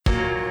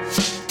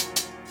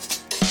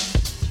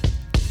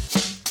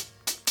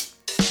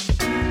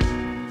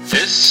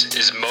This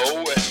is Mo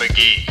and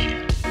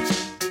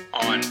McGee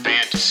on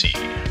Fantasy.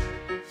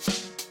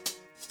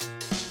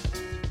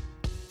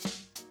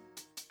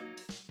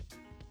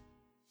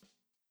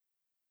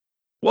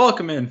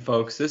 Welcome in,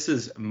 folks. This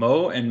is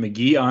Mo and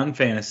McGee on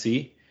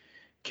Fantasy.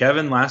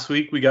 Kevin, last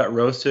week we got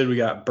roasted, we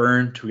got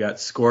burnt, we got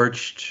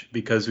scorched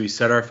because we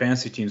said our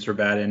fantasy teams were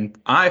bad. And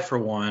I, for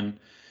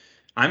one,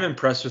 I'm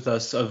impressed with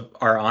us of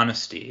our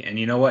honesty. And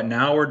you know what?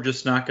 Now we're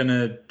not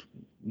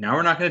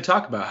gonna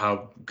talk about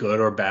how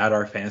good or bad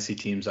our fantasy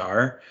teams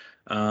are.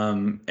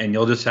 And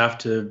you'll just have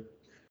to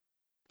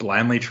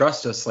blindly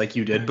trust us like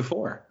you did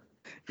before.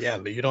 Yeah,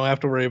 but you don't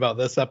have to worry about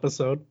this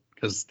episode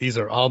because these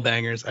are all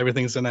bangers.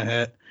 Everything's gonna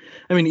hit.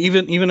 I mean,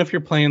 even if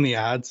you're playing the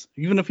odds,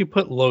 even if you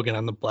put Logan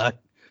on the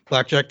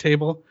blackjack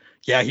table,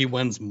 yeah, he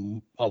wins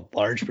a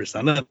large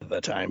percent of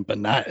the time, but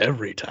not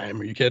every time.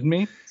 Are you kidding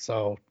me?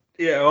 So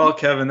yeah, well,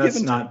 Kevin,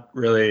 that's not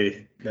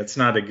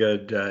a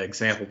good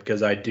example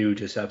because I do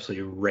just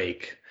absolutely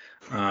rake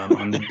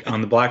on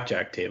the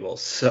blackjack table.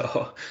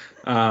 So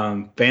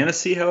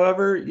fantasy,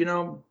 however,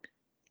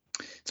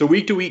 it's a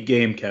week to week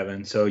game,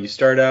 Kevin. So you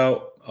start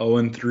out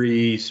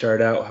 0-3,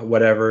 start out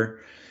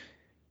whatever.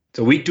 It's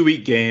a week to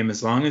week game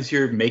as long as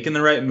you're making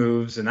the right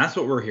moves, and that's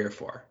what we're here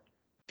for.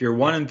 If you're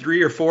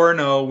 1-3 or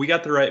 4-0, we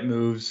got the right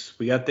moves.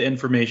 We got the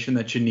information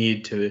that you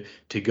need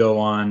to go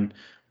on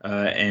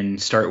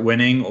and start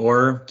winning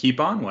or keep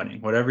on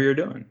winning, whatever you're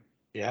doing.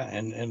 Yeah,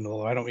 and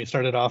why don't we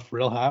start it off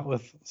real hot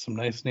with some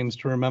nice names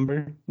to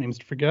remember, names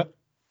to forget?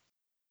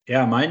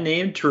 Yeah, my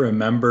name to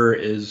remember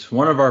is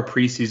one of our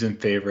preseason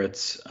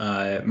favorites,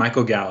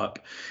 Michael Gallup.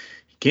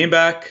 He came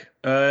back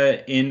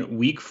in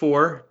week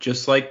 4,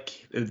 just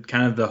like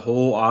kind of the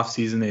whole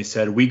offseason. They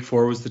said week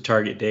 4 was the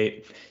target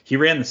date. He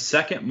ran the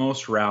second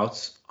most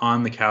routes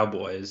on the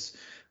Cowboys.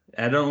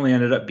 That only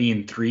ended up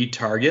being 3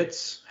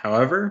 targets.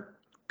 However,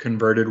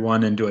 converted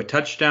one into a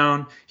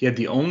touchdown. He had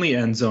the only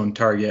end zone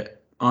target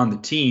on the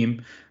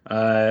team.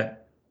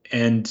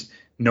 And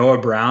Noah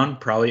Brown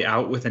probably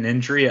out with an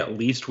injury at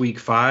least week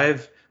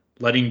 5,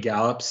 letting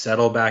Gallup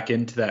settle back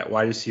into that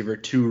wide receiver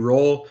 2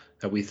 role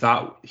that we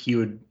thought he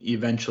would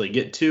eventually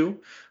get to.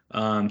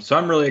 So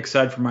I'm really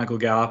excited for Michael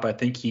Gallup. I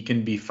think he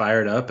can be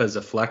fired up as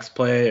a flex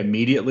play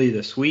immediately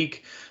this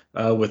week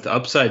with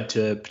upside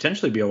to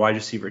potentially be a wide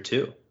receiver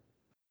 2.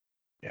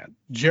 Yeah,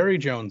 Jerry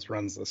Jones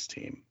runs this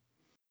team.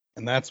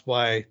 And that's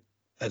why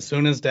as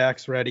soon as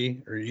Dak's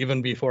ready, or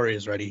even before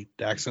he's ready,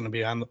 Dak's going to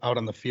be out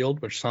on the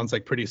field, which sounds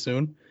like pretty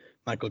soon.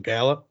 Michael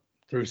Gallup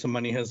threw some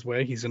money his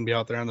way. He's going to be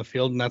out there on the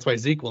field, and that's why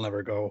Zeke will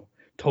never go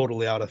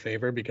totally out of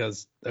favor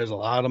because there's a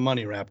lot of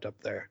money wrapped up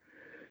there.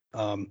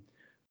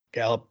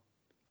 Gallup,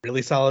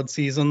 really solid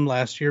season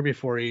last year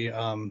before he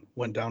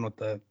went down with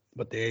the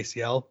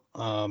ACL.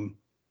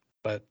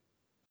 But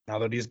now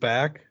that he's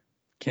back,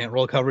 can't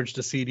roll coverage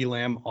to CeeDee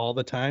Lamb all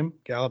the time.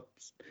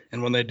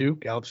 And when they do,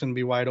 Gallup's going to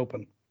be wide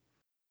open.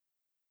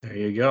 There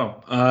you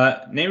go.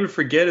 Name to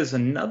forget is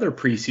another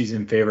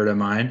preseason favorite of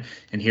mine.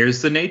 And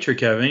here's the nature,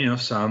 Kevin.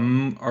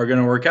 Some are going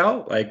to work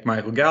out like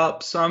Michael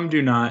Gallup. Some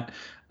do not.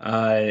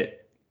 My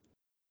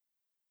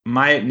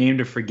name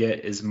to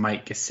forget is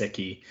Mike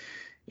Gesicki.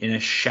 In a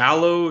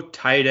shallow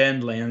tight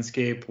end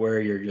landscape where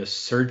you're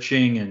just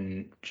searching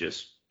and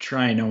just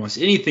trying almost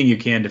anything you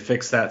can to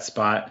fix that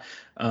spot,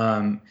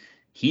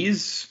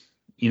 he's,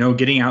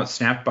 getting out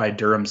snapped by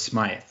Durham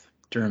Smythe.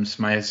 Durham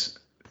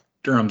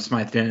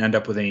Smythe didn't end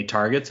up with any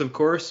targets, of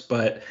course,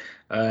 but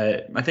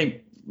I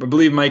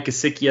believe Mike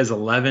Gesicki has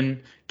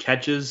 11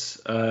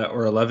 catches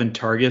or 11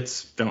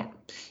 targets.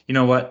 You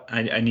know what?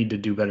 I need to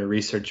do better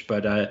research,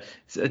 but I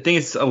think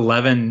it's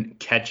 11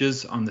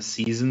 catches on the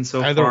season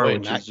so Either far, way,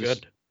 which not is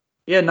just good.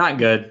 Yeah, not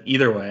good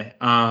either way.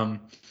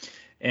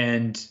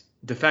 And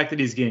the fact that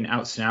he's getting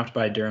outsnapped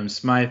by Durham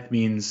Smythe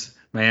means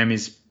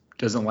Miami's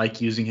doesn't like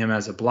using him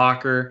as a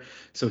blocker.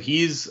 So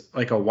he's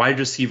like a wide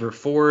receiver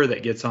 4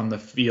 that gets on the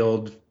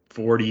field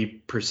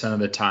 40% of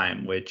the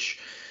time, which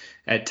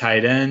at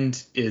tight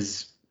end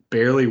is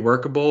barely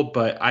workable,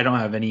 but I don't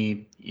have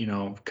any,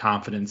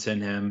 confidence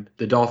in him.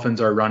 The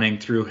Dolphins are running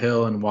through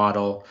Hill and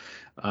Waddle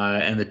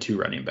and the 2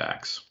 running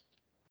backs.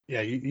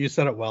 Yeah, you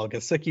said it well.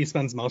 Gesicki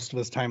spends most of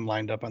his time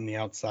lined up on the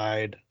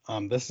outside.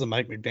 This is a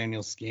Mike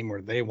McDaniel scheme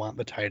where they want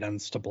the tight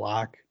ends to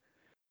block.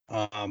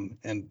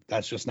 And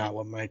that's just not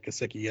what Mike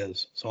Gesicki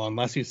is. So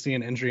unless you see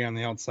an injury on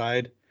the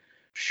outside,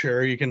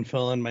 sure, you can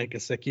fill in Mike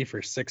Gesicki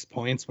for 6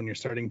 points when your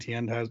starting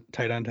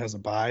tight end has a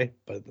bye,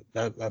 but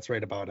that's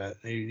right about it.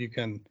 You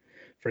can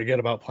forget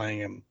about playing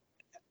him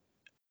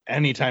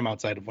anytime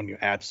outside of when you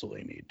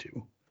absolutely need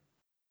to.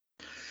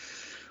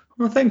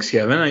 Well, thanks,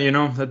 Kevin.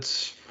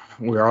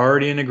 We're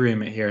already in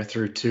agreement here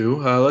through 2.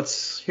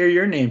 Let's hear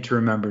your name to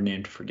remember,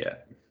 name to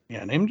forget.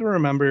 Yeah, name to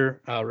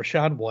remember,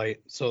 Rachaad White.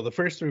 So the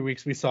first 3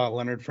 weeks we saw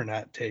Leonard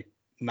Fournette take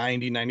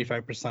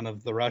 95%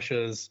 of the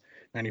rushes,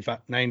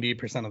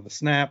 90% of the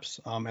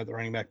snaps at the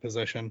running back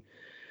position.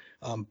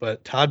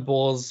 But Todd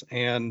Bowles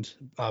and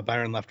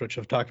Byron Leftwich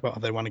have talked about how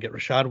they want to get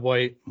Rachaad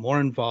White more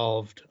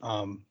involved,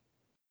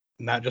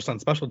 not just on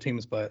special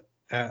teams, but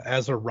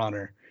as a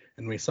runner.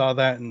 And we saw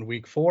that in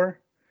week 4.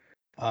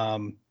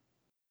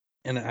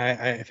 And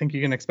I think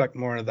you can expect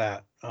more of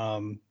that.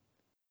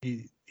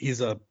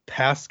 He's a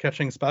pass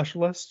catching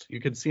specialist. You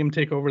could see him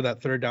take over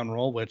that third down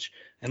role, which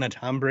in a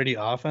Tom Brady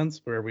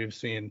offense where we've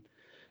seen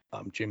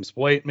James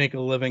White make a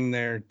living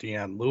there,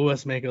 Deion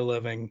Lewis make a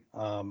living,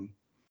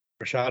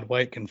 Rashad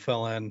White can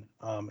fill in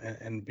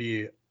and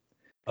be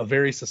a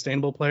very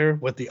sustainable player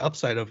with the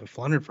upside of if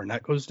Leonard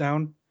Fournette goes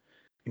down,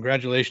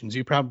 congratulations,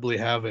 you probably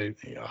have a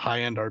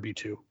high-end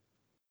RB2.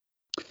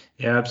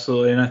 Yeah,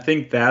 absolutely. And I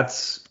think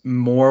that's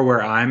more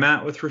where I'm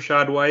at with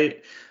Rashad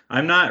White.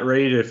 I'm not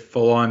ready to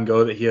full on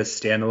go that he has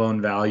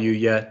standalone value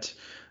yet.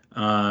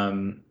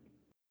 Um,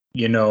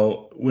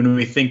 when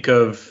we think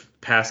of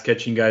pass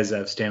catching guys that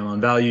have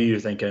standalone value, you're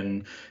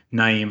thinking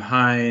Nyheim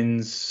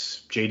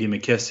Hines, JD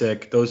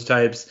McKissic, those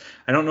types.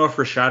 I don't know if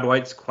Rashad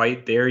White's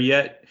quite there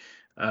yet.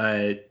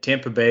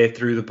 Tampa Bay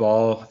threw the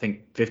ball, I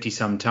think, 50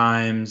 some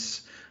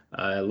times.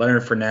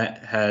 Leonard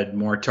Fournette had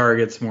more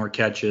targets, more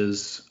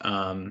catches.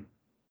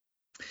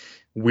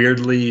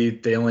 Weirdly,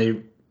 they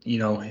only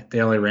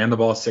ran the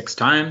ball 6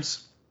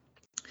 times.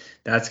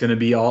 That's going to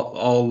be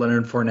all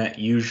Leonard Fournette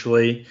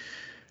usually.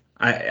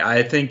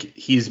 I think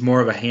he's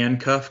more of a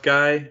handcuff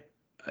guy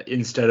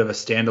instead of a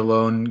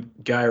standalone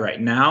guy right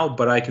now,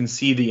 but I can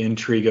see the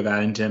intrigue of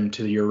adding him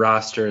to your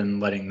roster and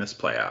letting this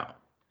play out.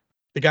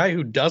 The guy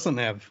who doesn't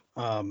have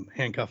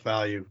handcuff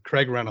value,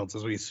 Craig Reynolds,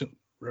 as we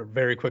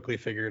very quickly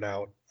figured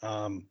out.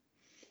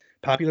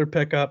 Popular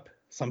pickup.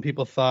 Some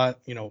people thought,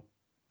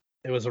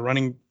 it was a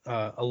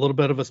little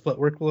bit of a split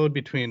workload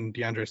between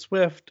DeAndre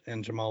Swift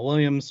and Jamal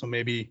Williams, so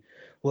maybe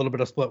a little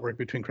bit of split work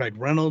between Craig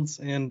Reynolds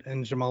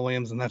and Jamal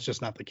Williams, and that's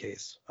just not the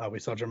case. We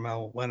saw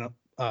Jamal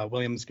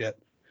Williams get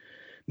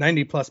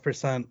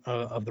 90+%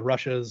 of the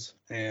rushes,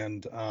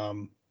 and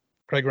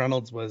Craig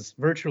Reynolds was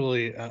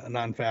virtually a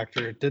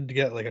non-factor. Did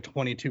get like a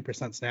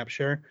 22% snap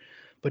share,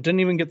 but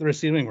didn't even get the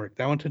receiving work.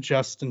 That went to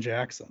Justin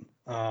Jackson.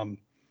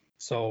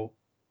 So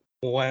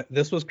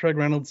this was Craig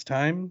Reynolds'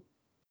 time.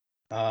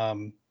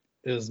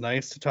 It was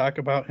nice to talk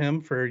about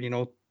him for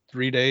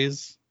 3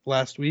 days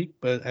last week,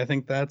 but I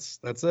think that's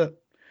it.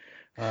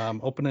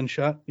 Open and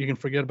shut. You can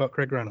forget about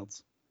Craig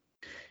Reynolds.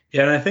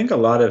 Yeah, and I think a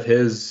lot of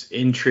his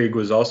intrigue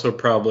was also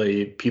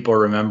probably people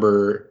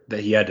remember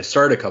that he had to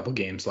start a couple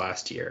games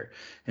last year,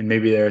 and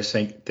maybe they're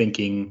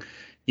thinking,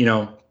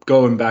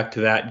 going back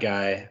to that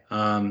guy.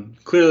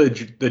 Clearly,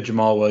 the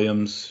Jamal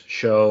Williams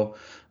show.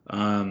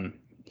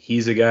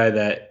 He's a guy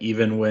that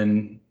even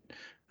when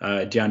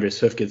DeAndre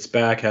Swift gets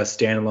back, has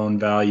standalone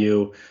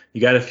value.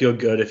 You got to feel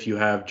good if you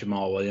have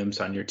Jamal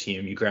Williams on your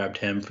team. You grabbed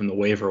him from the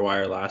waiver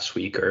wire last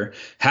week or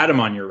had him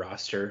on your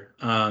roster.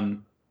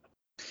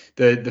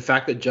 The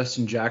fact that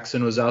Justin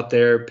Jackson was out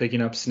there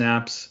picking up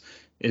snaps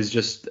is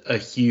just a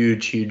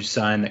huge, huge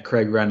sign that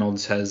Craig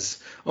Reynolds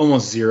has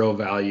almost zero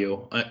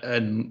value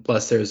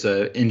unless there's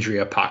an injury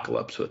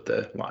apocalypse with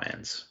the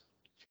Lions.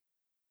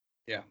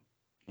 Yeah.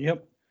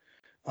 Yep.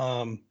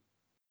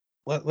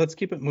 Let's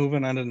keep it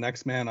moving on to the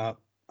next man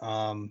up.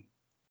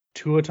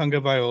 Tua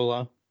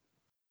Tagovailoa,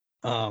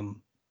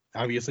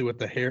 obviously with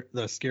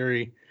the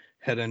scary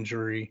head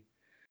injury,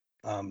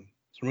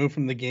 is removed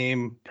from the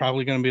game.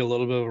 Probably going to be a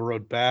little bit of a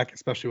road back,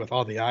 especially with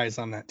all the eyes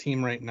on that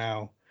team right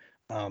now.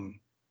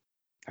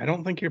 I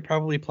don't think you're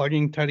probably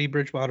plugging Teddy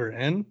Bridgewater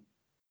in,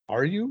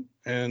 are you?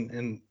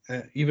 And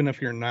even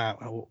if you're not,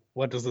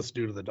 what does this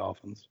do to the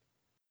Dolphins?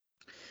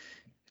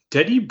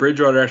 Teddy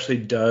Bridgewater actually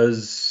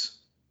does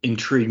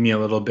intrigue me a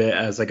little bit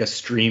as like a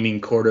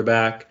streaming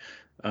quarterback.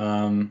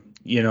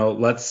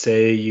 Let's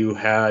say you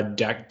had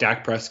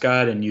Dak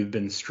Prescott and you've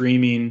been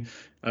streaming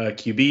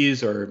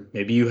QBs, or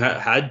maybe you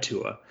had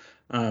Tua.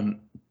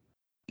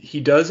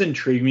 He does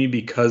intrigue me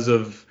because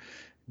of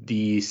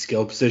the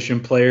skill position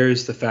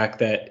players, the fact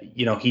that,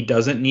 he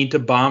doesn't need to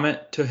bomb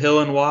it to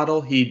Hill and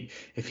Waddle.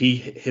 If he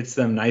hits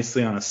them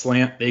nicely on a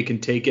slant, they can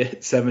take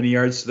it 70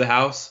 yards to the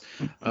house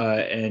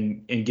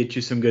and get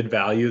you some good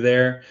value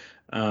there.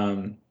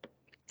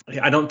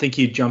 I don't think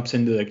he jumps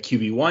into the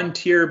QB1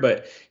 tier,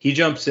 but he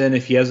jumps in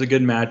if he has a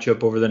good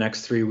matchup over the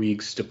next 3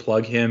 weeks to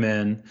plug him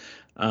in.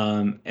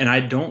 And I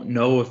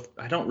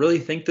don't really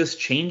think this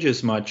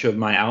changes much of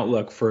my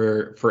outlook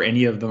for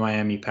any of the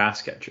Miami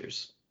pass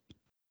catchers.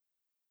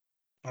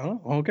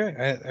 Oh,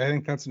 okay. I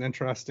think that's an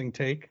interesting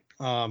take.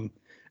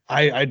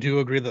 I do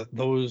agree that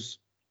those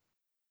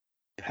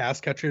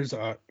pass catchers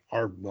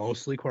are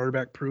mostly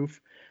quarterback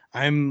proof.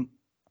 I'm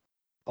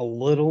a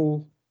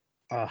little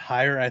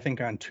higher, I think,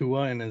 on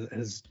Tua and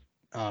his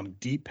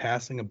deep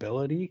passing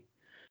ability.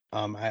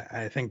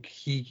 I think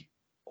he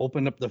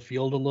opened up the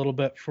field a little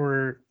bit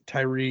for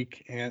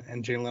Tyreek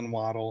and Jalen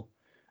Waddle.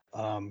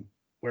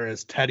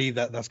 Whereas Teddy,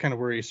 that's kind of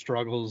where he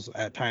struggles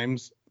at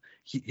times.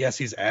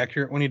 He's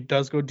accurate when he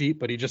does go deep,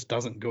 but he just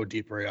doesn't go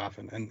deep very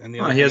often. And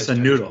he has a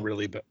noodle.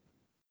 Really bad.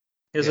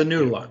 He has a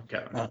noodle on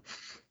Kevin.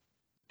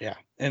 Yeah,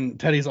 and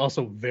Teddy's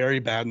also very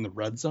bad in the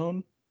red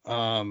zone.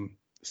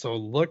 So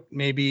look,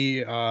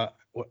 maybe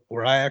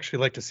where I actually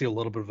like to see a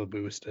little bit of a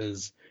boost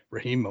is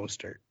Raheem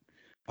Mostert.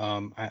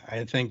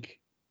 I think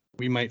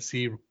we might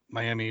see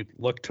Miami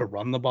look to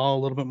run the ball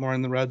a little bit more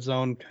in the red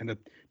zone, kind of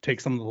take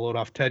some of the load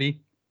off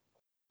Teddy.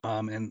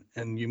 And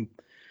you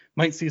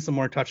might see some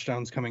more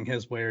touchdowns coming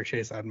his way or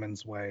Chase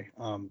Edmonds' way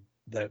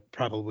that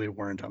probably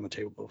weren't on the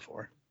table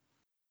before.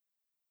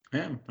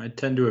 Yeah, I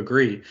tend to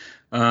agree.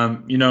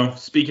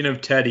 Speaking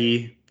of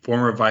Teddy,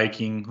 former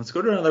Viking, let's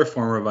go to another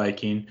former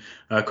Viking.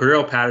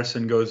 Cordell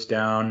Patterson goes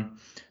down,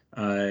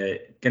 going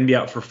to be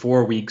out for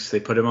 4 weeks. They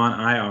put him on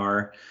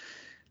IR.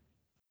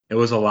 It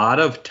was a lot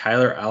of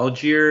Tyler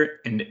Algier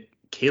and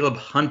Caleb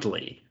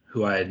Huntley,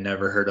 who I had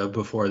never heard of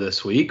before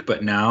this week,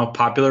 but now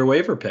popular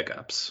waiver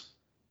pickups.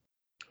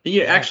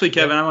 Yeah, actually,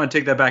 Kevin, I want to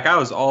take that back. I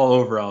was all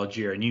over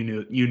Algier, and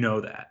you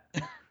know that.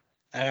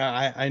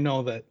 I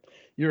know that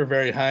you're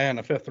very high on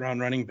a 5th-round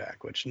running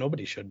back, which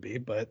nobody should be,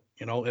 but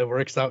it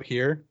works out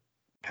here.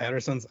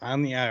 Patterson's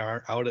on the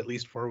IR, out at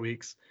least 4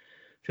 weeks.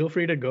 Feel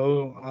free to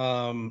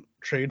go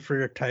trade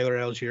for Tyler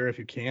Algier if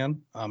you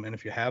can, and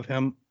if you have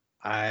him,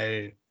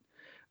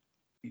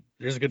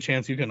 there's a good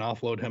chance you can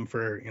offload him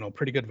for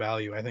pretty good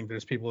value. I think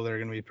there's people that are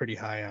going to be pretty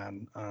high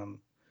on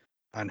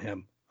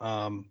him.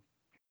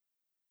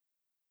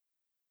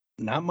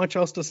 Not much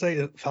else to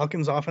say.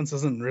 Falcons offense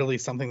isn't really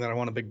something that I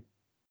want a big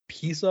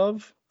piece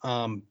of,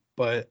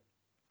 but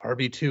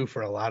RB2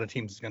 for a lot of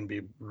teams is going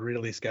to be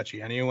really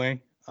sketchy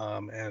anyway.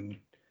 And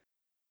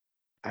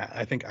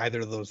I think either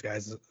of those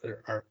guys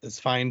is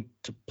fine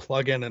to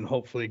plug in and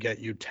hopefully get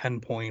you 10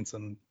 points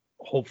and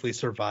hopefully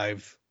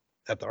survive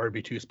at the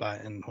RB2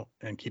 spot and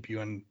keep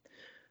you in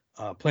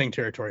playing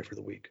territory for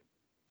the week.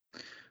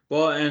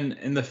 Well,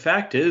 and the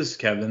fact is,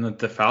 Kevin, that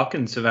the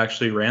Falcons have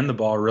actually ran the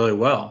ball really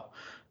well.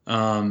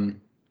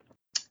 Patterson's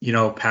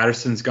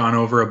gone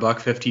over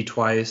 $150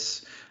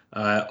 twice.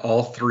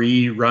 All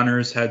 3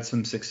 runners had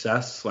some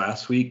success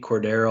last week.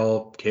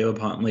 Cordero, Caleb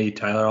Huntley,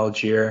 Tyler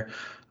Algier.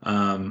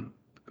 I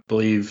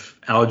believe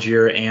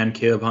Algier and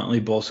Caleb Huntley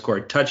both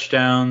scored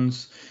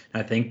touchdowns.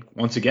 I think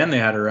once again they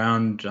had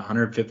around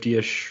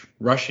 150-ish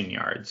rushing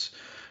yards.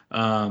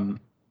 I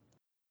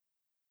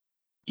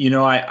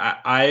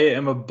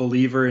am a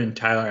believer in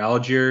Tyler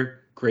Algier.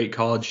 Great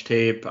college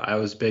tape. I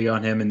was big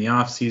on him in the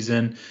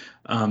offseason.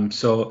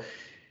 So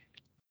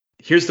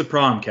here's the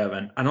problem,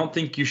 Kevin. I don't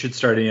think you should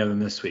start any of them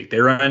this week. They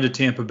run into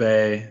Tampa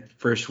Bay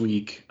first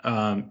week.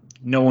 No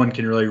one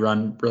can really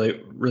run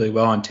really, really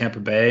well on Tampa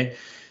Bay.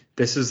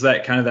 This is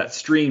that kind of that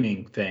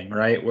streaming thing,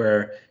 right?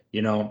 Where,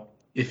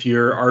 if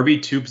your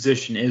RB2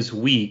 position is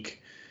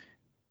weak,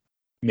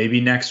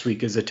 maybe next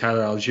week is a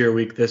Tyler Algier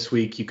week. This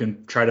week you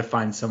can try to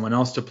find someone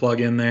else to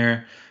plug in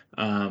there.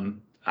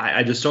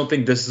 I just don't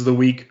think this is the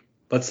week.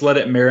 Let's let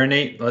it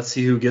marinate. Let's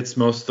see who gets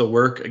most of the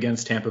work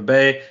against Tampa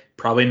Bay.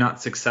 Probably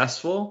not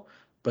successful,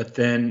 but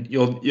then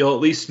you'll at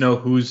least know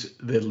who's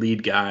the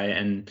lead guy,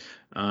 and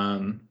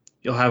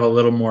you'll have a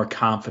little more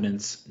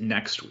confidence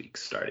next week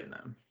starting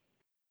them.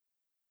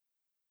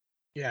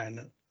 Yeah,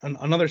 and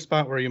another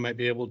spot where you might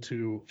be able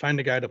to find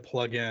a guy to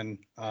plug in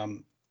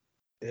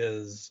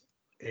is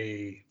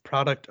a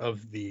product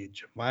of the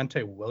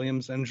Javonte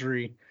Williams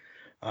injury.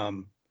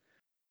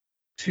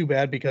 Too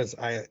bad, because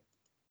I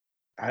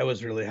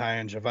was really high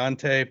on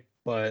Javonte,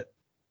 but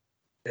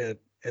it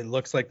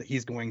looks like that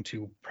he's going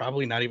to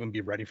probably not even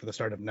be ready for the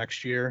start of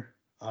next year.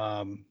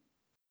 The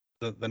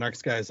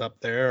next guys up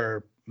there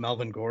are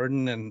Melvin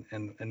Gordon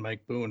and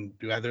Mike Boone.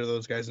 Do either of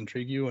those guys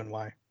intrigue you, and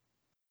why?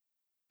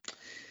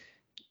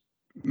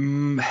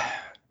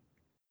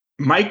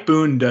 Mike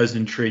Boone does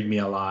intrigue me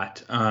a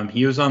lot.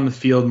 He was on the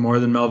field more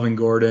than Melvin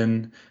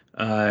Gordon.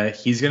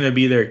 He's going to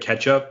be their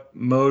catch-up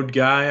mode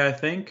guy, I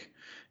think,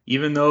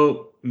 even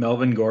though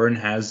Melvin Gordon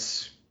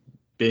has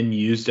been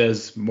used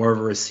as more of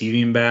a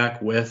receiving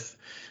back with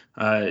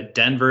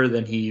Denver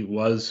than he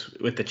was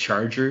with the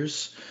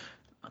Chargers.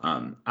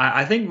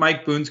 I think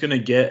Mike Boone's going to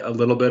get a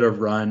little bit of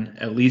run,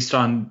 at least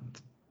on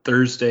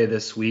Thursday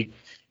this week.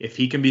 If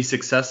he can be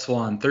successful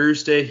on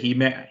Thursday, he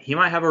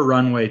might have a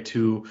runway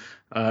to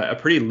a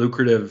pretty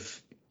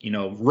lucrative,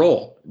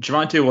 role.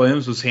 Javonte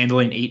Williams was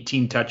handling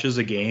 18 touches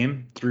a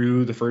game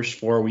through the first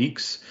 4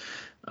 weeks.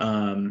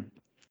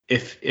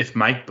 If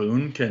Mike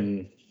Boone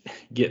can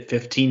get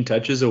 15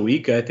 touches a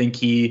week, I think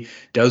he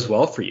does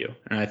well for you,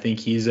 and I think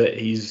he's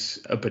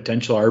a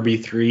potential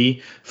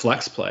RB3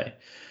 flex play.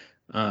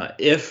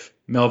 If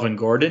Melvin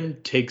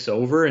Gordon takes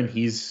over and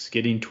he's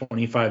getting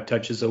 25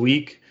 touches a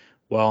week,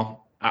 well,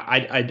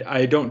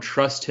 I don't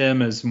trust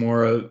him as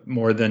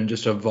more than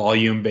just a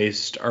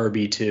volume-based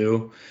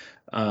RB2.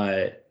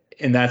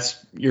 And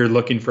that's, you're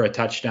looking for a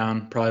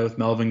touchdown probably with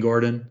Melvin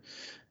Gordon.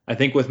 I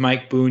think with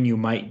Mike Boone, you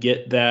might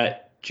get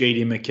that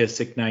J.D.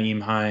 McKissic,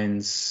 Nyheim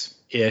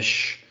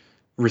Hines-ish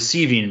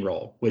receiving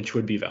role, which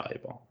would be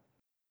valuable.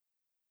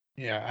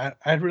 Yeah,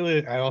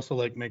 I also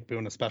like Mike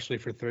Boone, especially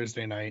for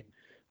Thursday night.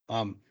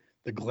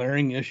 The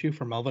glaring issue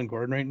for Melvin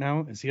Gordon right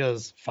now is he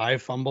has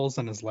 5 fumbles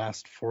in his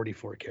last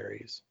 44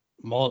 carries.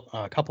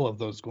 A couple of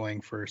those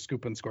going for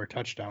scoop and score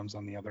touchdowns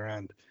on the other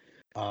end.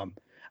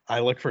 I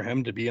look for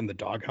him to be in the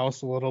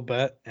doghouse a little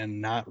bit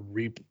and not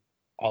reap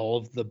all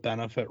of the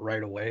benefit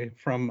right away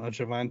from a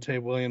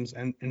Javonte Williams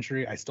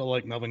injury. I still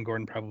like Melvin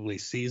Gordon probably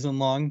season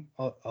long,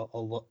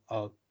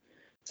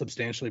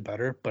 substantially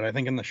better. But I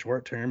think in the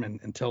short term, and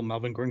until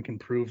Melvin Gordon can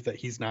prove that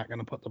he's not going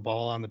to put the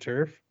ball on the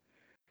turf,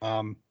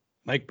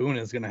 Mike Boone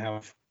is going to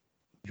have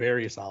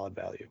very solid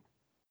value.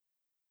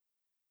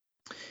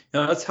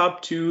 Now let's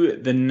hop to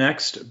the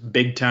next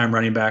big time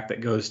running back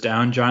that goes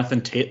down.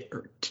 Jonathan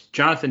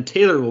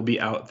Taylor will be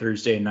out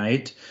Thursday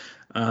night.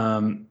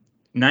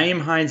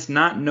 Nyheim Hines,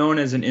 not known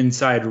as an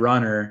inside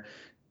runner.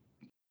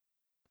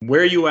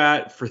 Where are you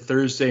at for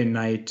Thursday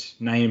night,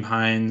 Nyheim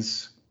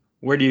Hines?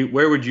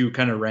 Where would you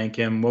kind of rank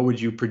him? What would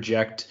you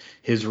project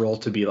his role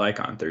to be like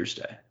on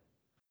Thursday?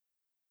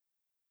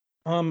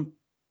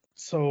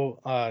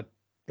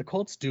 The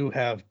Colts do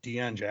have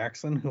Deion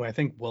Jackson, who I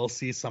think will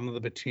see some of the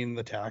between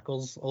the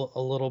tackles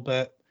a little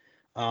bit.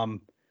 But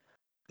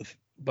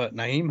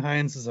Nyheim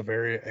Hines is a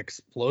very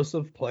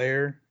explosive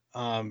player,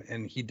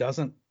 and he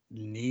doesn't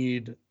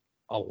need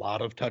a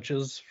lot of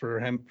touches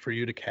for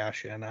you to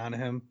cash in on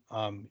him.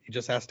 He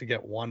just has to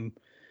get one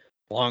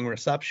long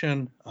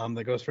reception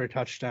that goes for a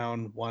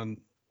touchdown, one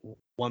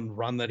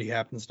run that he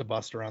happens to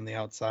bust around the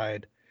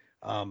outside.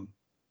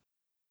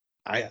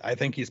 I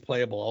think he's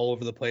playable all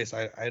over the place.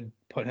 I'd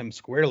put him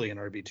squarely in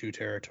RB2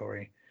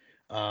 territory.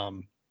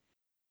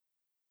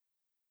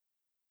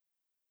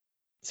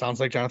 Sounds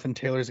like Jonathan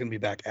Taylor is going to be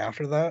back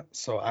after that.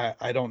 So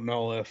I don't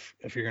know if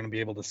you're going to be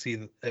able to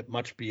see it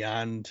much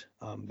beyond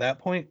that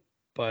point.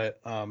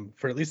 But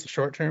for at least the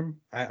short term,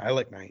 I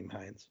like Nyheim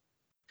Hines.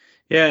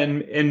 Yeah,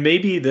 and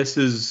maybe this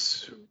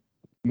is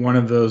one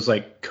of those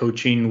like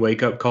coaching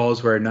wake up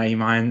calls where Nyheim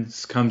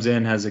Hines comes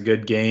in, has a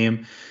good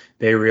game.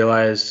 They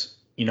realize,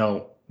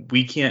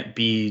 we can't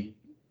be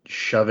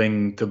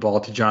shoving the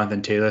ball to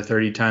Jonathan Taylor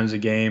 30 times a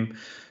game.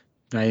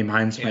 Nyheim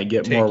Hines might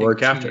get more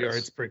work after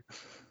this. You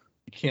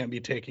can't be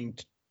taking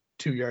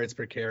 2 yards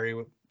per carry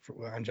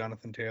on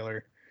Jonathan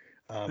Taylor.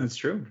 That's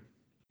true.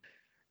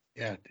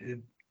 Yeah.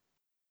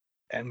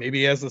 And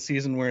maybe as the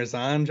season wears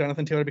on,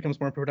 Jonathan Taylor becomes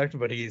more productive,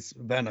 but he's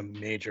been a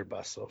major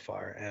bust so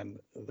far. And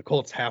the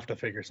Colts have to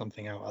figure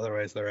something out.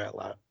 Otherwise, they're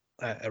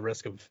at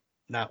risk of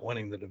not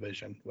winning the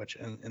division, which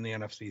in the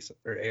NFC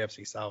or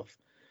AFC South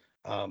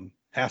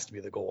has to be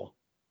the goal.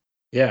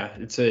 Yeah,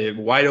 it's a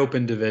wide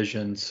open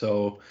division.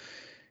 So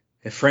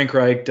if Frank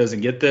Reich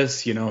doesn't get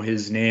this,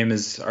 his name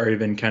has already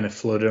been kind of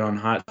floated on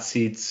hot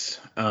seats.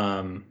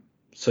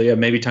 So yeah,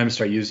 maybe time to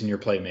start using your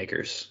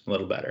playmakers a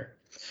little better.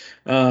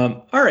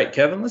 All right,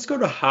 Kevin, let's go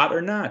to hot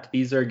or not.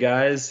 These are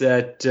guys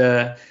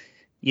that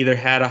either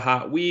had a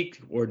hot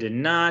week or did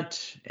not.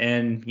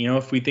 And,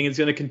 if we think it's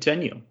going to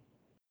continue.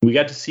 We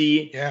got to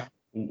see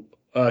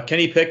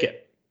Kenny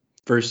Pickett,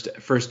 first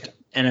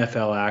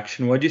NFL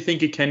action. What do you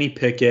think of Kenny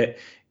Pickett?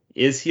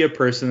 Is he a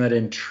person that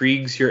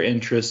intrigues your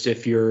interest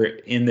if you're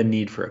in the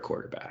need for a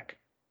quarterback?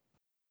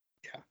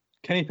 Yeah.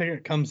 Kenny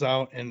Pickett comes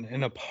out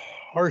in a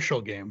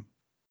partial game,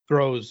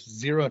 throws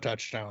 0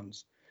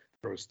 touchdowns,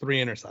 throws 3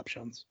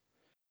 interceptions.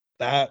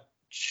 That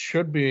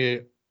should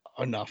be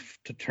enough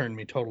to turn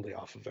me totally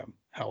off of him.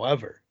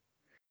 However,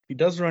 he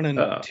does run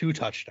in 2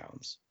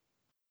 touchdowns,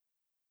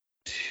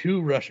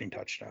 2 rushing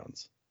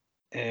touchdowns.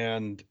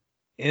 And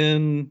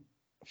in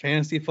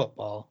fantasy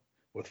football,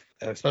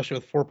 especially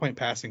with 4-point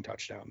passing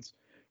touchdowns,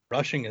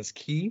 rushing is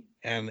key.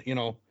 And,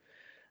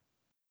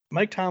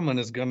 Mike Tomlin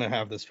is going to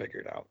have this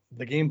figured out.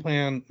 The game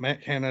plan,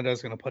 Matt Canada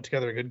is going to put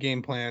together a good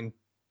game plan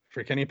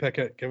for Kenny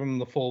Pickett, give him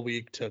the full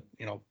week to,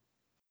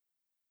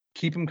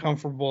 keep him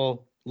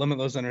comfortable, limit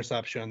those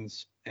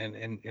interceptions,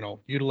 and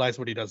utilize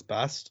what he does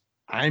best.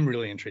 I'm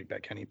really intrigued by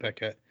Kenny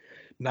Pickett.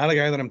 Not a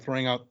guy that I'm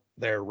throwing out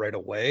there right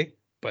away,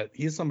 but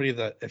he's somebody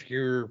that if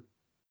you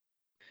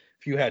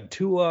had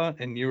Tua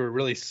and you were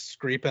really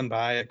scraping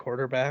by at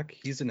quarterback,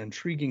 he's an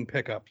intriguing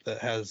pickup that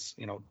has,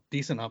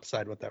 decent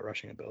upside with that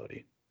rushing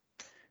ability.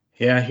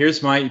 Yeah,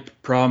 here's my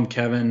problem,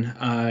 Kevin.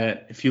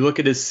 If you look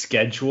at his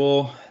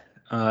schedule,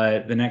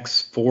 the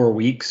next 4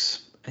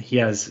 weeks, he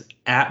has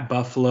at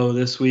Buffalo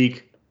this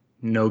week,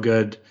 no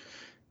good.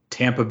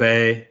 Tampa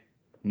Bay,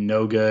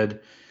 no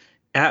good.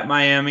 At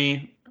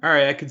Miami, all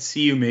right, I could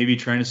see you maybe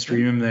trying to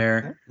stream him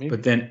there.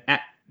 But then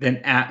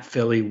at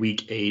Philly,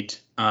 week 8,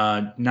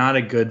 not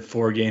a good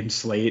 4-game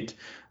slate.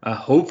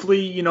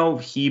 Hopefully,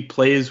 he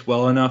plays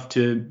well enough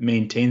to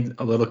maintain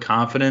a little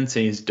confidence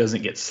and he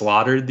doesn't get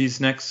slaughtered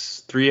these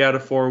next 3 out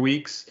of 4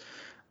 weeks.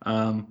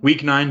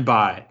 Week 9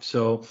 bye.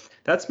 So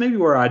that's maybe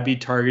where I'd be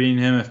targeting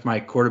him if my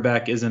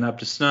quarterback isn't up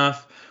to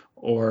snuff,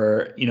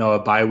 or a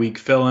bye week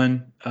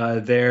fill-in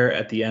there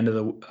at the end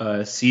of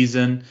the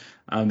season.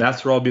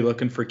 That's where I'll be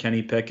looking for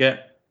Kenny Pickett.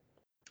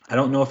 I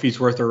don't know if he's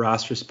worth a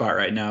roster spot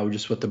right now,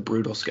 just with the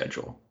brutal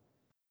schedule.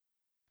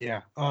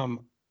 Yeah,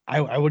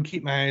 I would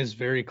keep my eyes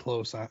very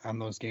close on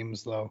those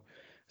games though,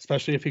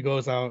 especially if he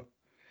goes out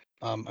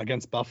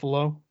against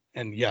Buffalo.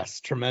 And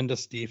yes,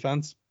 tremendous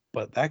defense,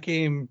 but that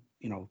game,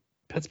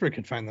 Pittsburgh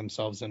could find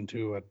themselves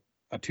into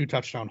a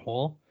 2-touchdown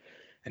hole,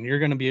 and you're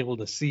going to be able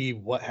to see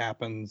what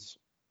happens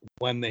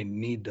when they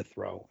need to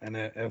throw. And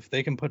if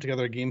they can put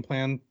together a game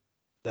plan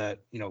that,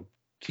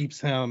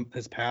 keeps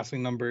his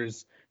passing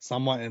numbers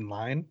somewhat in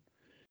line,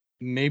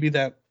 maybe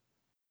that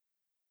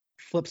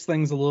flips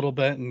things a little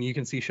bit, and you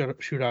can see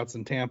shootouts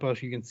in Tampa.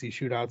 You can see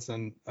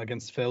shootouts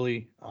against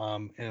Philly,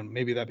 and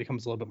maybe that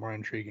becomes a little bit more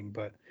intriguing.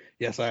 But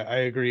yes, I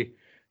agree.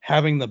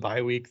 Having the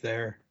bye week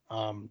there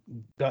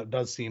that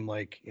does seem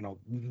like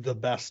the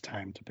best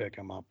time to pick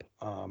him up.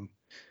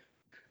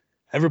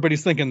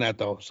 Everybody's thinking that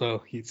though,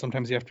 so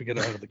sometimes you have to get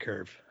ahead of the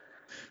curve.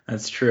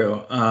 That's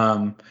true.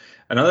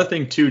 Another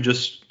thing too,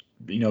 just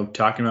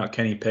talking about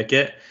Kenny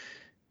Pickett,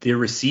 the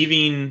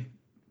receiving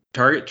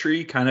target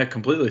tree kind of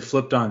completely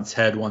flipped on its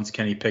head once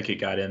Kenny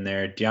Pickett got in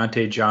there.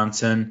 Deontay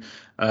Johnson,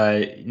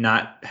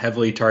 not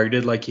heavily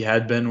targeted like he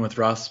had been with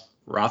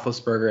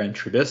Roethlisberger and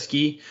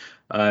Trubisky.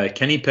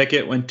 Kenny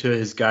Pickett went to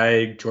his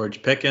guy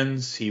George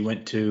Pickens. He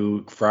went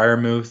to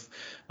Freiermuth.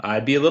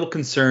 I'd be a little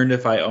concerned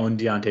if I owned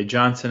Deontay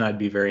Johnson. I'd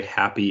be very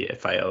happy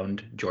if I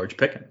owned George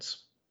Pickens.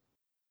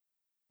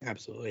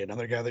 Absolutely.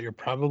 Another guy that you're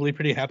probably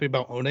pretty happy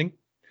about owning,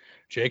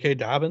 J.K.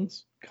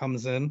 Dobbins,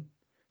 comes in,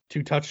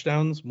 2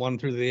 touchdowns, 1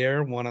 through the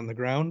air, 1 on the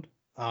ground.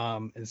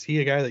 Is he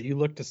a guy that you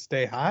look to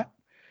stay hot,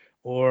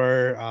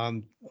 or a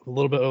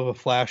little bit of a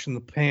flash in the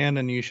pan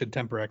and you should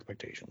temper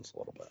expectations a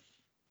little bit?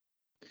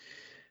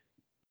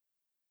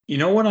 You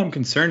know what I'm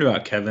concerned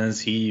about, Kevin, is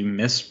he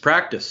missed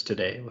practice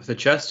today with a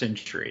chest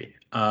injury.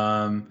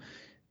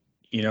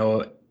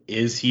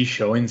 Is he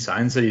showing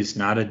signs that he's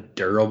not a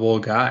durable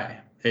guy?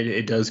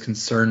 It does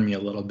concern me a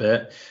little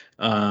bit.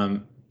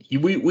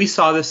 We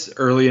saw this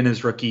early in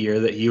his rookie year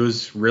that he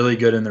was really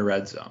good in the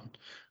red zone.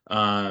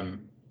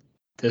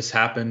 This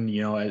happened,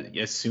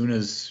 as soon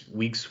as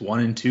weeks 1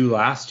 and 2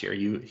 last year.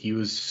 He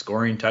was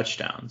scoring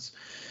touchdowns.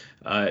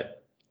 The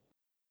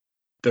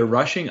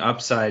rushing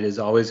upside is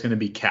always going to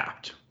be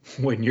capped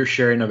when you're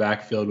sharing a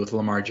backfield with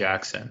Lamar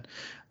Jackson,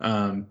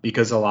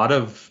 because a lot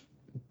of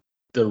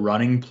the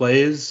running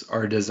plays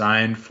are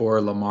designed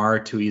for Lamar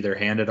to either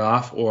hand it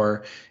off,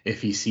 or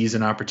if he sees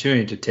an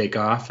opportunity to take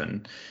off.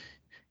 And,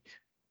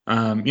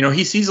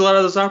 he sees a lot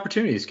of those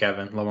opportunities,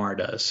 Kevin, Lamar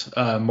does,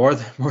 more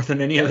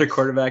than any other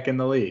quarterback in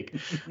the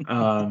league.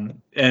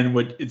 And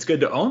it's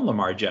good to own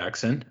Lamar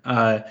Jackson.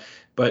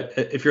 But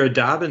if you're a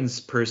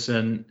Dobbins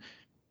person,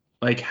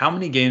 like, how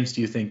many games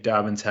do you think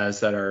Dobbins has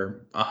that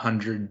are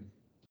 100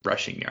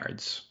 rushing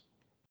yards?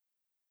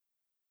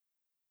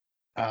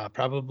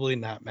 Probably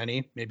not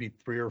many, maybe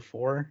 3 or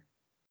 4.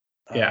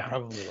 Yeah,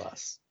 probably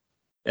less.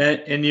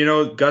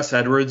 And Gus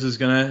Edwards is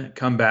going to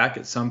come back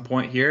at some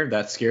point here.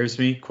 That scares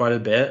me quite a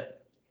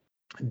bit.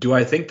 Do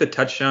I think the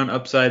touchdown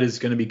upside is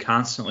going to be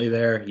constantly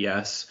there?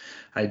 Yes,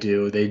 I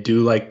do. They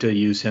do like to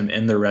use him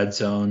in the red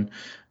zone.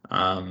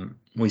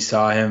 We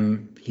saw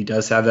him. He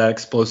does have that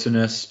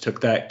explosiveness.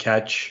 Took that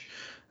catch,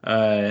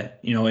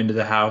 into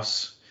the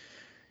house.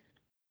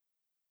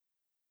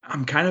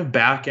 I'm kind of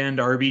back end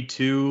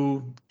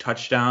RB2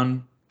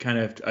 touchdown, kind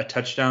of a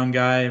touchdown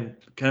guy,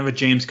 kind of a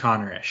James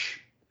Conner-ish.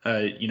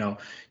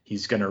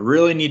 He's going to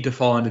really need to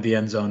fall into the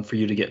end zone for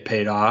you to get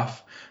paid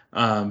off.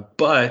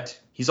 But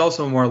he's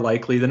also more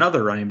likely than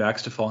other running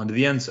backs to fall into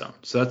the end zone.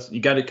 So you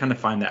got to kind of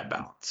find that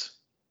balance.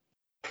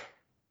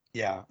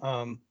 Yeah.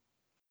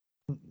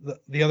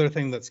 The other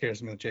thing that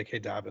scares me with J.K.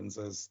 Dobbins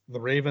is the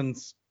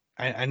Ravens.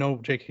 I know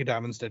J.K.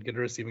 Dobbins did get a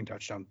receiving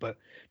touchdown, but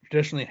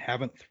traditionally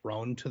haven't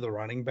thrown to the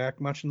running back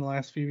much in the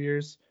last few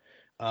years.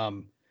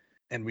 And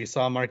we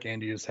saw Mark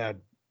Andrews had,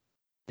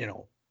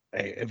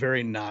 a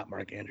very not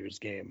Mark Andrews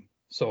game.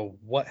 So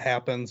what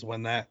happens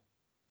when that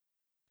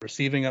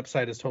receiving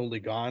upside is totally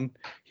gone?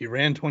 He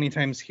ran 20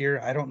 times here.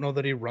 I don't know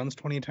that he runs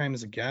 20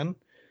 times again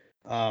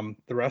the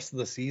rest of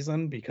the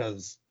season,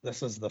 because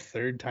this is the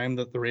 3rd time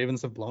that the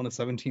Ravens have blown a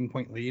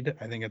 17-point lead.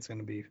 I think it's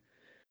going to be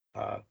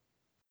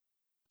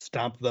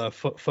stomp the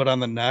foot on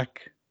the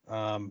neck,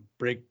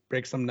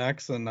 break some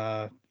necks, and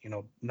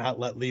not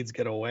let leads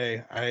get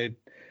away. I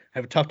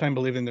have a tough time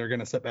believing they're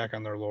going to sit back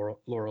on their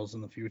laurels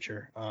in the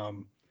future.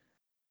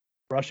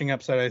 Rushing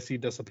upside I see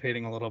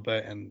dissipating a little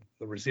bit, and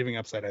the receiving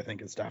upside I think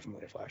is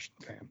definitely a flash in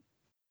the pan.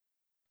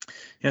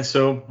 Yeah,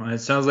 so it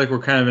sounds like we're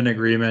kind of in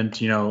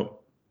agreement.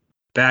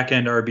 Back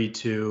end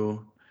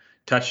RB2,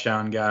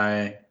 touchdown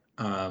guy.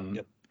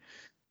 Yep.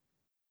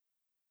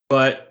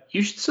 But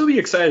you should still be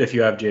excited if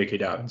you have J.K.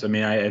 Dobbins. I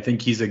mean, I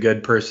think he's a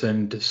good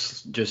person to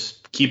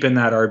just keep in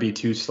that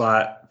RB2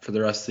 slot for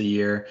the rest of the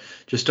year.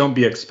 Just don't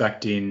be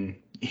expecting,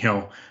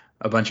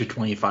 a bunch of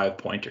 25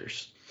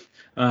 pointers.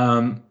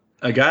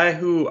 A guy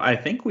who I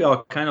think we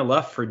all kind of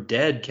left for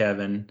dead,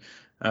 Kevin,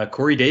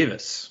 Corey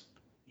Davis.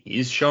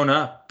 He's shown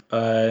up,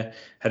 had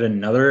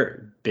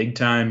another big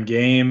time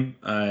game,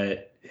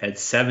 had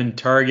 7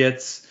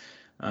 targets,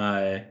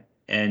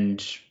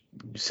 and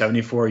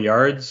 74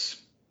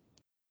 yards.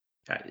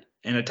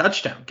 And a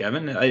touchdown,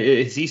 Kevin.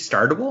 Is he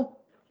startable?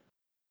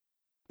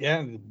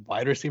 Yeah,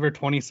 wide receiver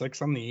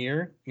 26 on the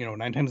year.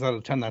 9 times out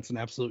of 10, that's an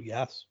absolute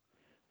yes.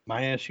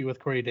 My issue with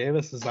Corey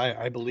Davis is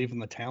I believe in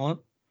the talent.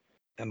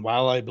 And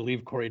while I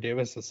believe Corey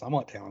Davis is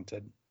somewhat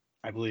talented,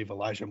 I believe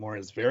Elijah Moore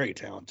is very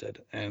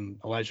talented. And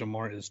Elijah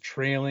Moore is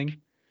trailing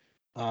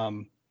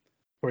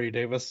Corey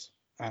Davis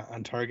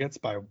on targets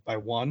by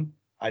 1.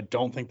 I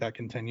don't think that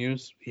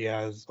continues.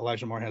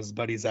 Elijah Moore has his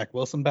buddy Zach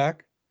Wilson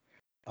back.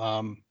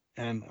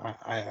 and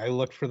I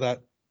look for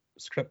that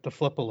script to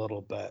flip a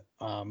little bit.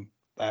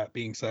 That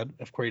being said,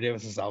 if Corey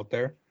Davis is out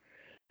there,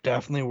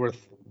 definitely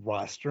worth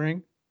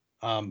rostering.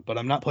 But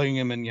I'm not playing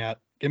him in yet.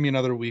 Give me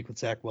another week with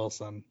Zach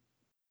Wilson.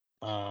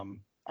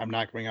 I'm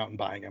not going out and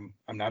buying him.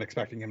 I'm not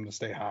expecting him to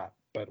stay hot,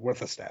 but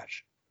worth a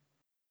stash.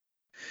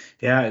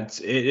 Yeah, it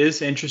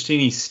is interesting.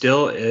 He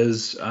still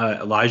is.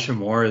 Elijah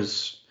Moore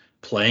is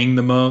playing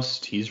the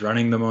most. He's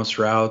running the most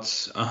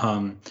routes.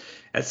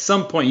 At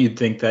some point, you'd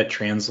think that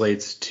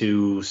translates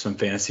to some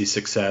fantasy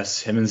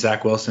success. Him and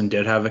Zach Wilson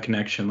did have a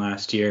connection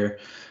last year.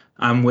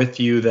 I'm with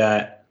you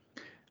that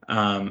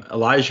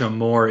Elijah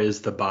Moore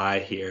is the buy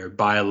here,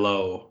 buy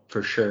low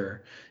for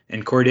sure.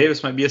 And Corey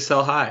Davis might be a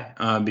sell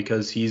high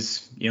because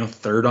he's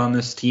third on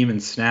this team in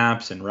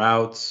snaps and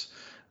routes.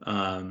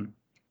 Going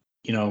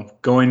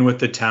with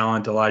the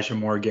talent, Elijah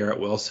Moore, Garrett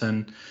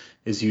Wilson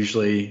is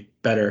usually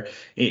better.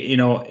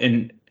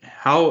 And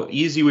how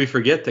easy we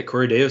forget that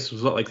Corey Davis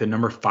was like the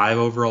number 5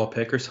 overall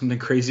pick or something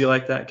crazy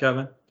like that,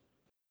 Kevin?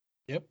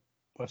 Yep.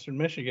 Western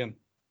Michigan.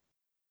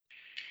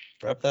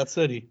 Rep that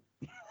city.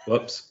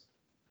 Whoops.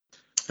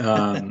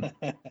 Kevin,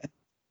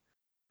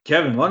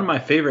 one of my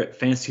favorite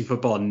fantasy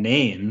football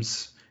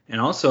names,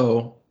 and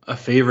also a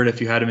favorite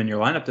if you had him in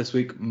your lineup this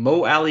week,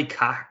 Mo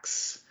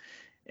Alie-Cox.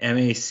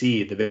 MAC,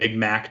 the big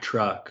Mack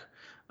truck.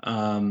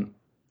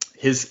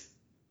 His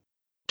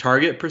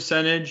target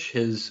percentage,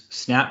 his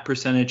snap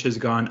percentage has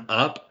gone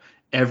up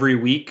every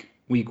week.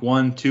 Week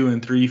 1, 2,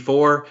 and 3,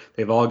 4,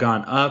 they've all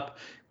gone up.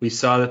 We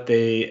saw that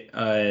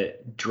they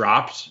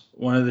dropped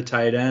one of the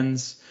tight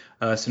ends.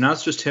 So now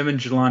it's just him and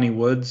Jelani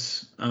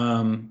Woods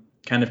kind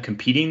of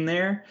competing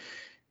there.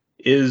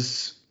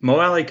 Is Mo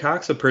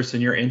Alie-Cox a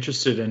person you're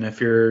interested in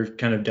if you're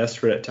kind of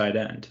desperate at tight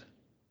end?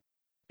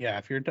 Yeah,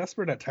 if you're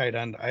desperate at tight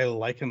end, I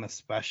like him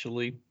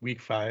especially week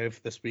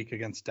 5 this week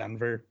against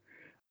Denver.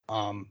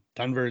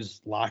 Denver's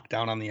locked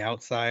down on the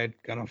outside,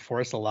 gonna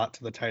force a lot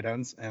to the tight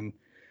ends, and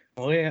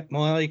Mo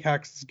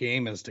Alie-Cox's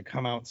game is to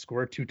come out,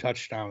 score 2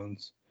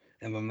 touchdowns,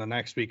 and then the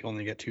next week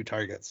only get 2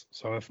 targets.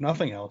 So if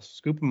nothing else,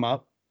 scoop him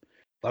up,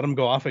 let him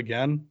go off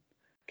again,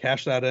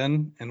 cash that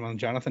in, and when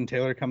Jonathan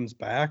Taylor comes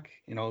back,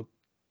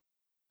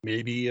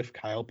 maybe if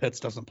Kyle Pitts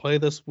doesn't play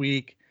this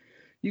week,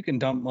 you can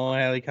dump Mo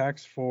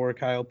Alie-Cox for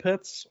Kyle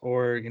Pitts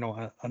or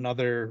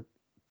another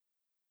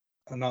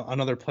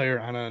player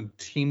on a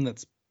team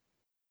that's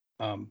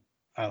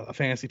a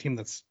fantasy team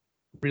that's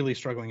really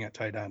struggling at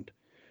tight end.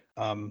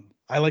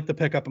 I like the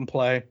pick up and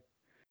play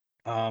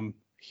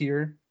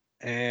here,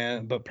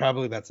 but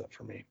probably that's it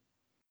for me.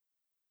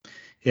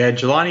 Yeah,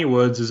 Jelani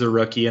Woods is a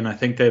rookie, and I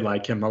think they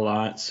like him a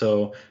lot.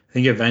 So I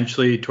think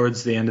eventually,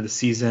 towards the end of the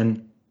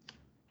season,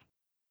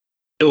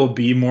 it will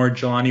be more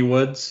Jelani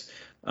Woods.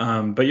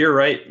 But you're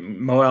right,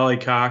 Mo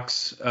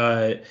Alie-Cox,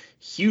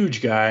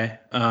 huge guy,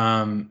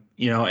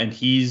 and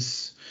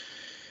he's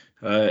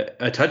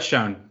a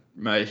touchdown.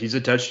 He's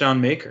a touchdown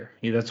maker.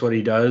 That's what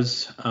he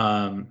does.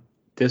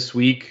 This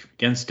week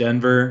against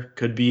Denver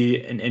could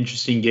be an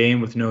interesting game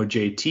with no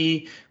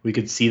JT. We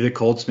could see the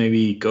Colts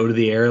maybe go to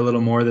the air a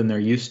little more than they're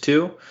used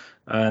to,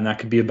 and that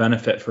could be a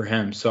benefit for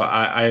him. So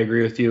I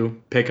agree with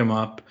you. Pick him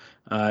up,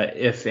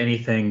 if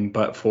anything,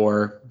 but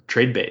for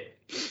trade bait.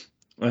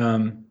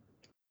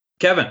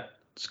 Kevin,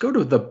 let's go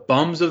to the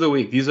bums of the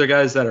week. These are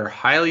guys that are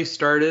highly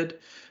started,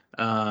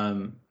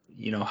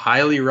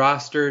 highly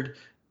rostered,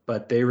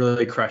 but they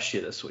really crushed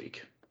you this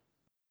week.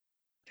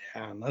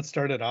 Yeah, and let's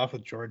start it off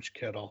with George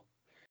Kittle.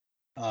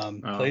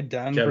 Played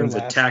Denver. Kevin's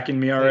attacking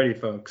me already,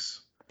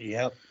 folks.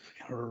 Yep,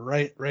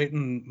 right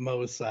in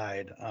Mo's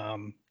side.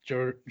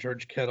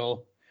 George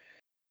Kittle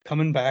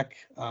coming back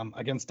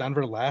against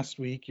Denver last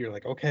week. You're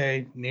like,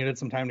 okay, needed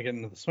some time to get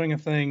into the swing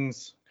of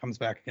things. Comes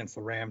back against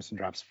the Rams and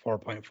drops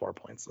 4.4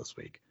 points this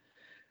week.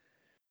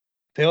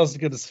 Fails to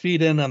get his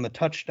feet in on the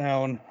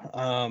touchdown.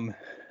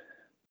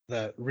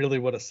 That really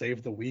would have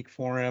saved the week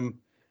for him.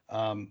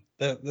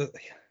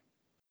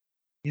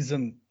 He's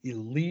an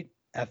elite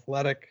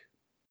athletic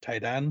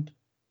tight end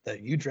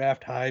that you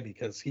draft high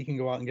because he can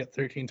go out and get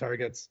 13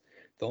 targets.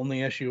 The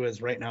only issue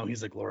is right now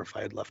he's a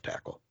glorified left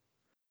tackle,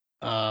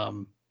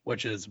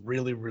 which is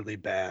really, really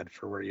bad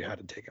for where you had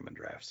to take him in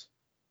drafts.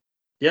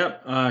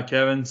 Yep,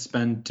 Kevin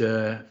spent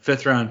a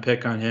 5th round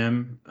pick on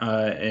him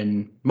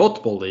in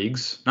multiple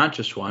leagues, not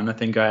just one. I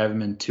think I have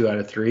him in 2 out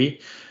of 3.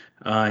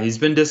 He's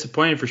been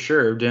disappointed for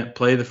sure. Didn't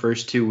play the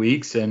first 2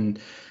 weeks, and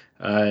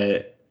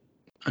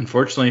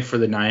unfortunately for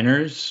the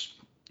Niners,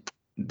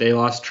 they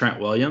lost Trent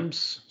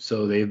Williams,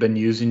 so they've been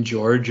using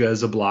George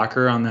as a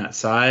blocker on that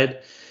side.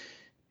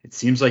 It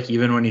seems like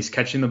even when he's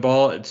catching the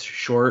ball, it's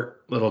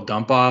short little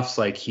dump offs.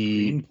 Like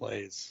he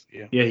plays,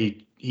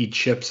 he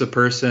chips a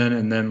person,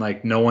 and then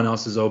like no one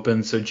else is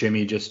open, so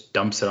Jimmy just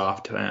dumps it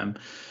off to him.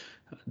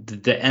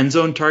 The end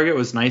zone target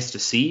was nice to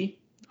see.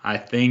 I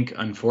think,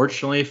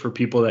 unfortunately, for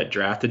people that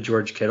drafted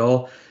George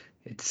Kittle,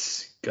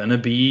 it's gonna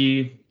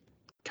be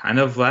kind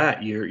of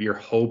that. You're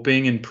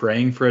hoping and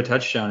praying for a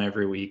touchdown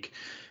every week,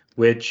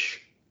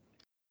 which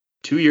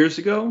 2 years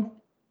ago,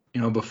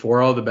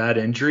 before all the bad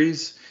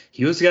injuries,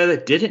 he was a guy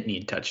that didn't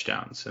need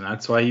touchdowns, and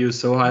that's why he was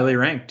so highly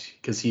ranked,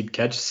 because he'd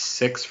catch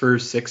 6 for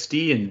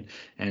 60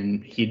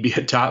 and he'd be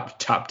a top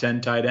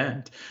 10 tight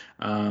end.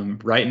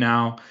 Right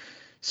now,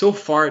 so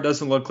far it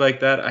doesn't look like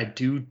that. I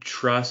do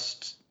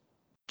trust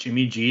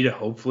Jimmy G to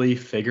hopefully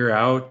figure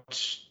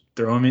out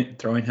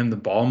throwing him the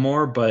ball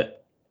more,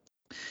 but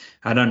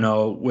I don't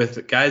know,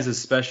 with guys as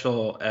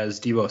special as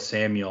Deebo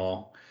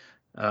Samuel,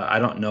 I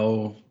don't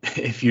know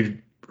if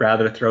you'd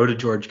rather throw to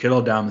George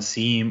Kittle down the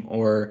seam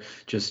or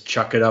just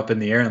chuck it up in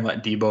the air and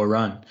let Deebo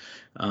run.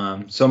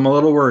 So I'm a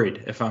little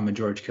worried if I'm a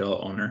George Kittle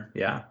owner.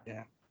 Yeah.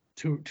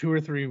 2 or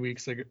 3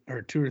 weeks ago,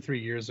 or 2 or 3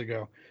 years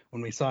ago,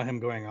 when we saw him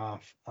going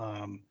off,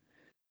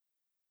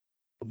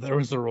 there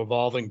was a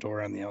revolving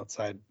door on the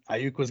outside.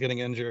 Ayuk was getting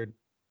injured.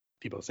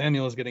 Deebo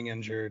Samuel was getting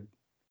injured.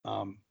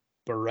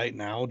 But right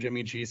now,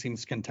 Jimmy G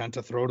seems content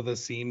to throw to the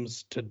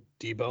seams to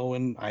Deebo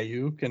and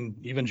Ayuk and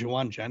even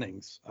Juwan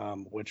Jennings,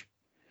 which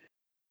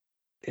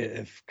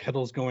if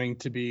Kittle's going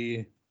to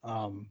be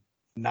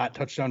not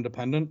touchdown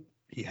dependent,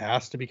 he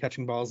has to be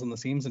catching balls in the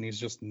seams, and he's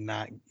just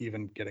not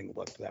even getting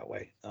looked that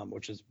way,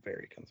 which is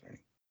very concerning.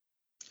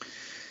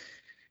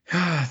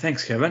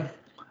 Thanks, Kevin.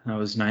 That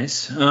was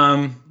nice.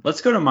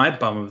 Let's go to my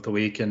bum of the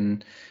week,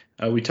 and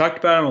we talked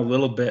about him a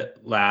little bit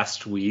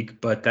last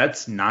week, but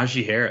that's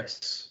Najee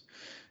Harris.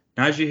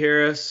 Najee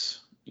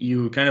Harris,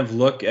 you kind of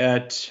look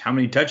at how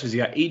many touches. He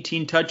got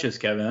 18 touches,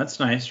 Kevin.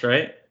 That's nice,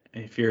 right?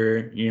 If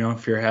you're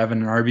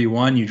having an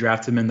RB1, you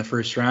draft him in the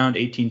first round,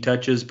 18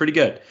 touches, pretty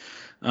good.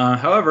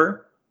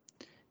 However,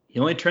 he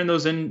only turned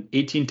those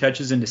 18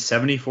 touches into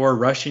 74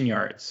 rushing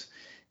yards.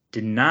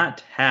 Did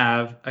not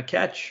have a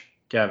catch,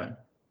 Kevin.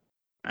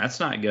 That's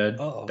not good.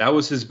 Uh-oh. That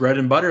was his bread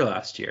and butter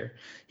last year.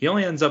 He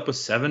only ends up with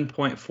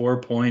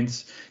 7.4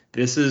 points.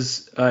 This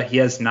is he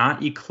has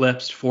not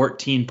eclipsed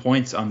 14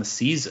 points on the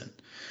season.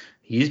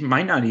 He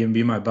might not even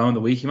be my bum of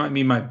the week. He might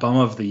be my bum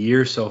of the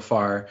year so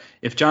far.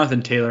 If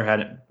Jonathan Taylor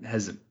hadn't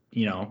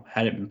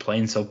been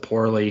playing so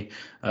poorly,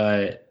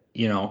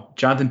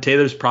 Jonathan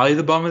Taylor's probably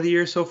the bum of the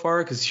year so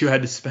far, because you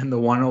had to spend the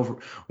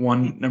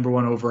number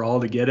one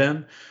overall to get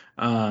him.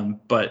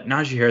 But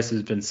Najee Harris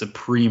has been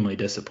supremely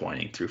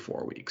disappointing through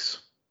 4 weeks.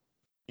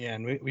 Yeah,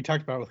 and we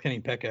talked about it with Kenny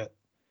Pickett.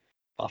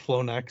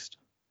 Buffalo next,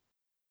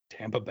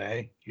 Tampa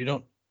Bay. You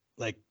don't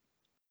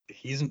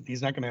he's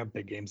not going to have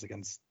big games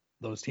against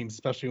those teams,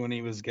 especially when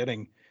he was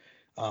getting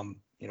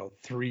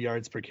 3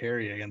 yards per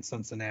carry against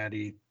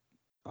Cincinnati,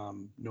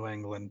 New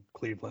England,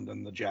 Cleveland,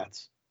 and the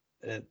Jets.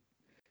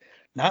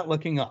 Not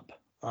looking up.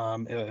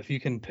 If you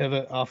can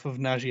pivot off of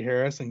Najee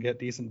Harris and get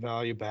decent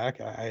value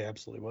back, I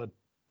absolutely would.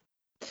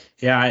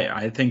 Yeah,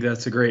 I think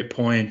that's a great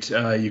point.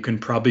 You can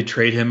probably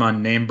trade him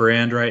on name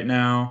brand right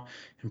now,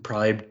 and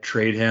probably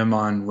trade him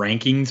on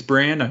rankings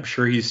brand. I'm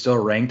sure he's still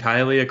ranked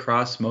highly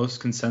across most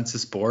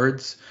consensus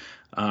boards.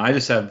 I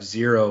just have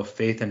zero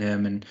faith in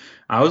him, and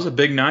I was a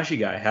big Najee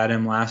guy. I had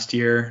him last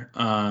year,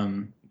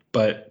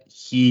 but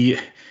he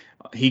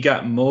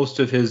got most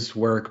of his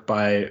work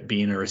by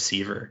being a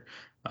receiver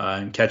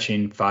and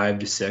catching 5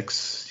 to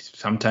 6,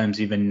 sometimes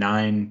even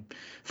 9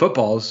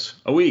 footballs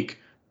a week.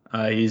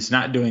 He's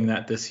not doing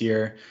that this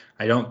year.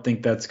 I don't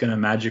think that's going to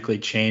magically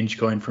change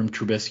going from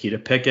Trubisky to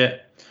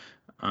Pickett.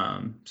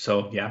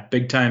 So, yeah,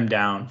 big time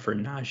down for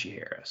Najee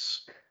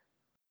Harris.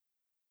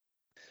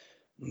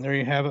 There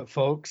you have it,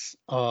 folks.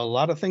 A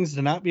lot of things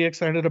to not be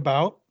excited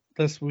about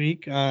this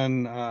week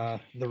on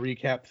the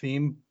recap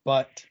theme,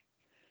 but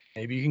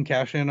maybe you can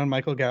cash in on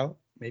Michael Gallup.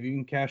 Maybe you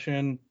can cash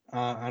in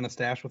on a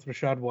stash with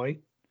Rachaad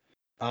White.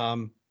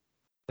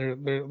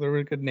 There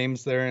were good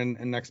names there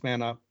in Next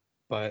Man Up,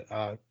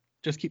 but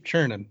just keep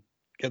churning,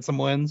 get some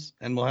wins,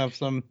 and we'll have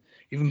some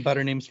even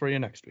better names for you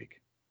next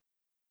week.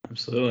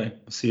 Absolutely.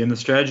 See you in the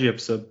strategy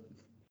episode.